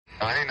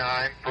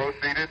99,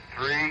 proceeded,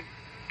 3,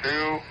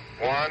 2,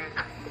 1,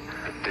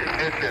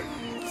 ignition.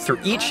 Through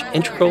each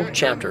integral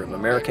chapter of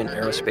American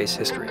aerospace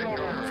history,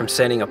 from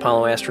sending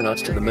Apollo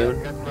astronauts to the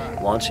moon,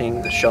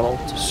 launching the shuttle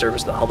to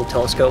service the Hubble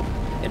telescope,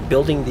 and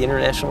building the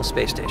International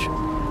Space Station,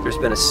 there's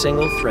been a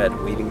single thread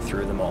weaving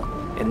through them all,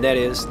 and that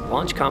is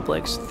Launch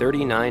Complex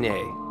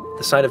 39A,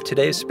 the site of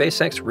today's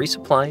SpaceX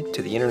resupply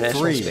to the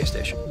International Space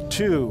Station.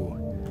 2,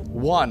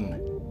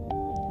 1,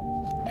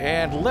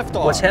 and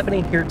liftoff. What's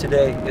happening here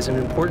today is an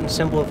important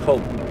symbol of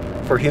hope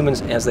for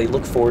humans as they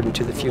look forward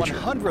into the future.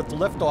 100th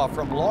liftoff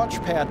from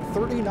Launch Pad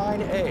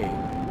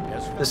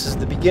 39A. This is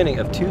the beginning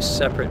of two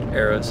separate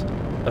eras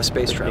of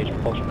space travel,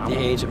 the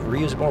age of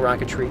reusable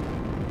rocketry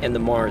and the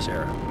Mars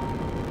era.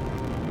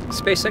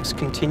 SpaceX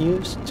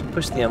continues to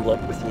push the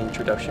envelope with the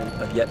introduction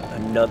of yet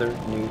another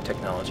new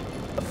technology,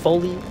 a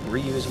fully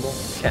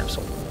reusable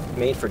capsule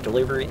made for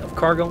delivery of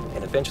cargo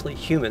and eventually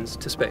humans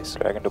to space.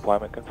 Dragon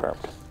deployment confirmed.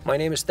 My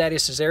name is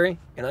Thaddeus Cesare,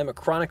 and I'm a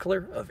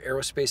chronicler of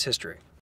aerospace history.